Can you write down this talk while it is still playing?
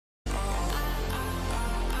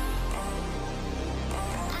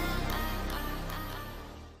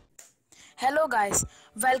Hello guys,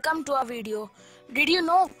 welcome to our video. Did you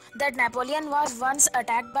know that Napoleon was once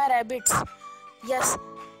attacked by rabbits? Yes,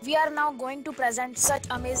 we are now going to present such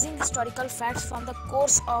amazing historical facts from the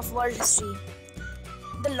course of world history.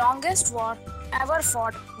 The longest war ever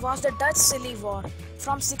fought was the Dutch Civil War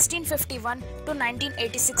from 1651 to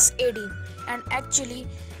 1986 AD, and actually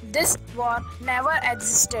this war never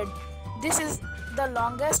existed. This is the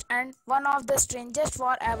longest and one of the strangest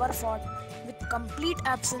war ever fought, with complete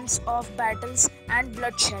absence of battles and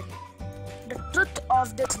bloodshed. The truth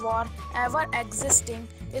of this war ever existing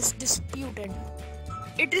is disputed.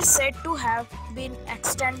 It is said to have been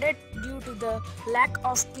extended due to the lack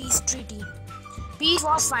of peace treaty. Peace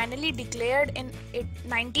was finally declared in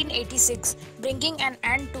 1986, bringing an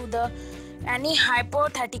end to any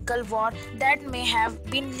hypothetical war that may have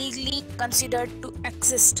been legally considered to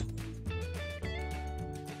exist.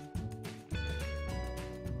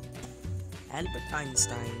 Albert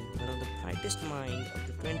Einstein, one of the brightest minds of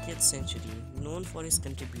the 20th century, known for his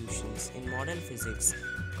contributions in modern physics,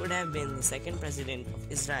 could have been the second president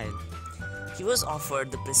of Israel. He was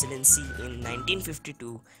offered the presidency in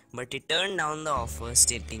 1952, but he turned down the offer,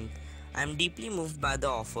 stating, "I am deeply moved by the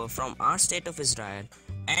offer from our state of Israel,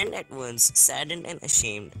 and at once saddened and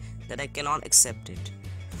ashamed that I cannot accept it.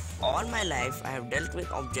 All my life I have dealt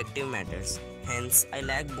with objective matters. Hence, I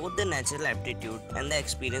lack both the natural aptitude and the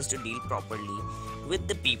experience to deal properly with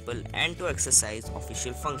the people and to exercise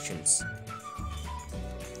official functions."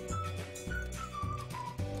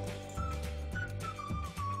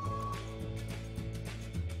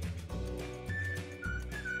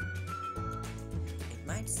 It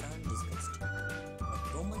might sound disgusting,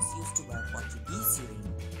 but Romans used to wear Portuguese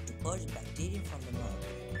urine to purge bacteria from the mouth.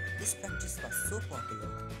 This practice was so popular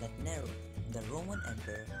that Nero, the Roman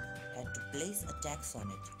emperor, had to place a tax on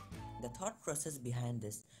it. The thought process behind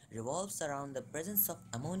this revolves around the presence of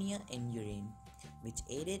ammonia in urine, which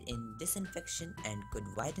aided in disinfection and could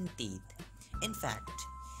whiten teeth. In fact,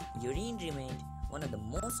 urine remained one of the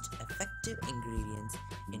most effective ingredients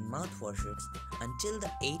in mouthwashes until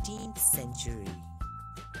the 18th century.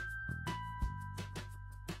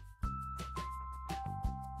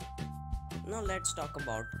 Now let's talk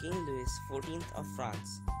about King Louis XIV of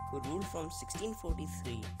France, who ruled from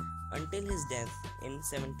 1643 until his death in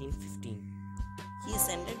 1715. He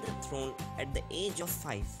ascended the throne at the age of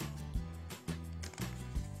 5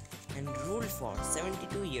 and ruled for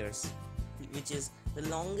 72 years, which is the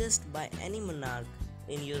longest by any monarch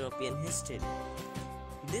in European history.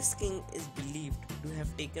 This king is believed to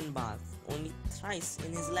have taken bath only thrice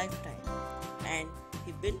in his lifetime, and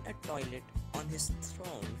he built a toilet on his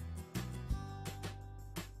throne.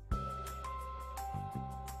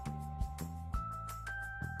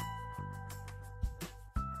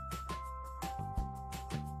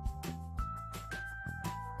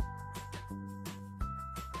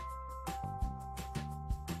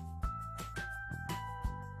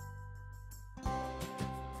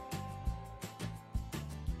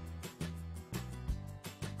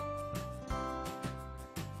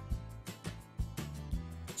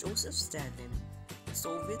 Joseph Stalin, a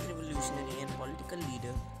Soviet revolutionary and political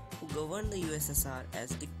leader who governed the USSR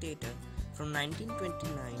as dictator from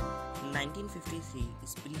 1929 to 1953,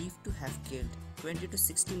 is believed to have killed 20 to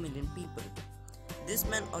 60 million people. This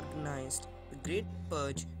man organized the Great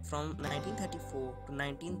Purge from 1934 to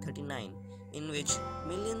 1939, in which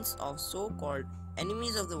millions of so-called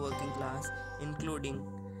enemies of the working class, including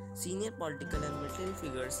senior political and military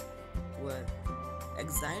figures, were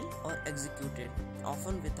exiled or executed,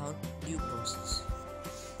 often without due process.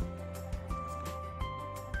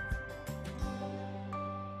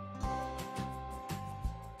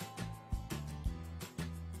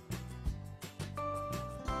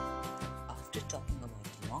 After talking about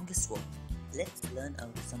the longest war, let's learn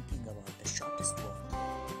out something about the shortest war.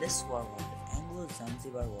 This war was the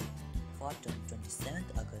Anglo-Zanzibar War, fought on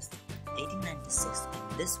 27th August 1896,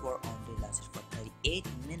 and this war only lasted for 38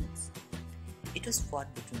 minutes. It was fought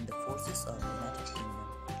between the forces of the United Kingdom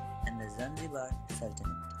and the Zanzibar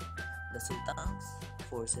Sultanate. The Sultan's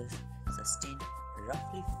forces sustained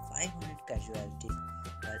roughly 500 casualties,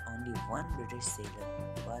 while only one British sailor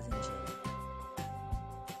was in jail.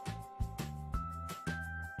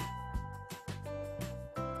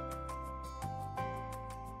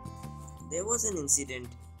 There was an incident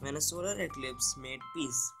when a solar eclipse made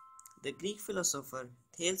peace. The Greek philosopher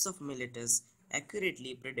Thales of Miletus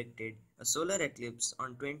accurately predicted a solar eclipse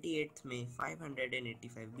on 28th May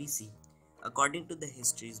 585 BC, according to the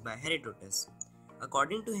histories by Herodotus.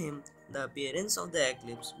 According to him, the appearance of the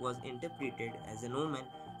eclipse was interpreted as an omen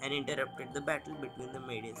and interrupted the battle between the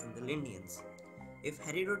Medes and the Lydians. If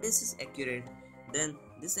Herodotus is accurate, Then,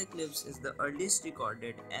 this eclipse is the earliest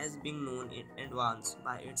recorded as being known in advance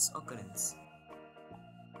by its occurrence.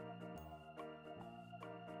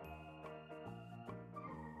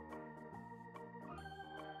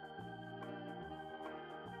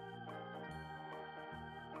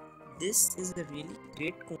 This is a really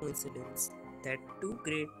great coincidence that two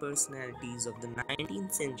great personalities of the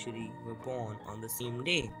 19th century were born on the same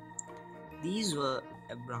day. These were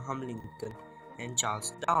Abraham Lincoln and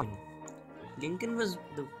Charles Darwin. Lincoln was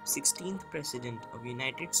the 16th President of the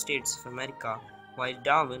United States of America, while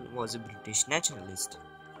Darwin was a British naturalist.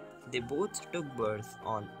 They both took birth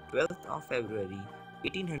on 12th of February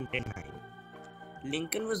 1809.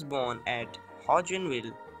 Lincoln was born at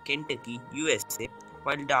Hodgenville, Kentucky, USA,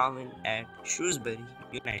 while Darwin at Shrewsbury,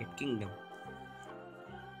 United Kingdom.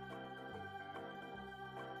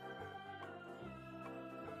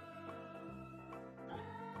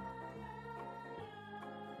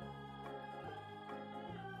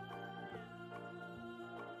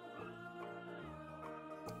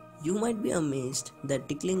 You might be amazed that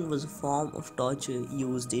tickling was a form of torture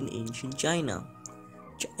used in ancient China.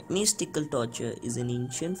 Chinese tickle torture is an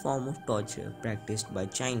ancient form of torture practiced by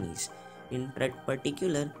Chinese, in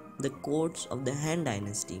particular the courts of the Han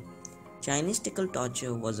Dynasty. Chinese tickle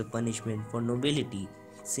torture was a punishment for nobility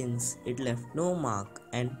since it left no mark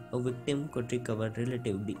and a victim could recover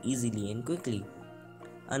relatively easily and quickly.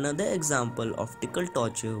 Another example of tickle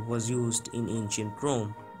torture was used in ancient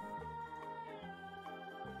Rome.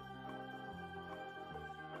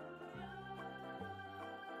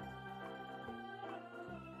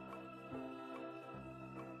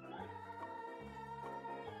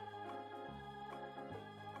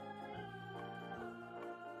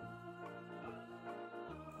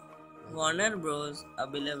 Warner Bros., a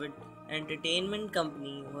beloved entertainment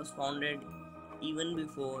company, was founded even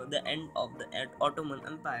before the end of the Ottoman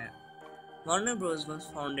Empire. Warner Bros. Was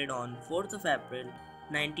founded on 4th of April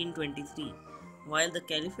 1923, while the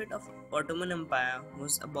Caliphate of Ottoman Empire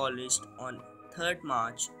was abolished on 3rd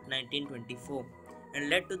March 1924 and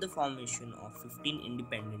led to the formation of 15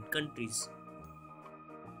 independent countries.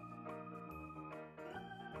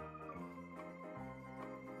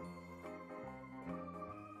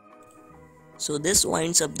 So this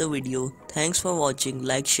winds up the video. Thanks for watching.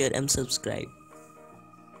 Like, share and subscribe.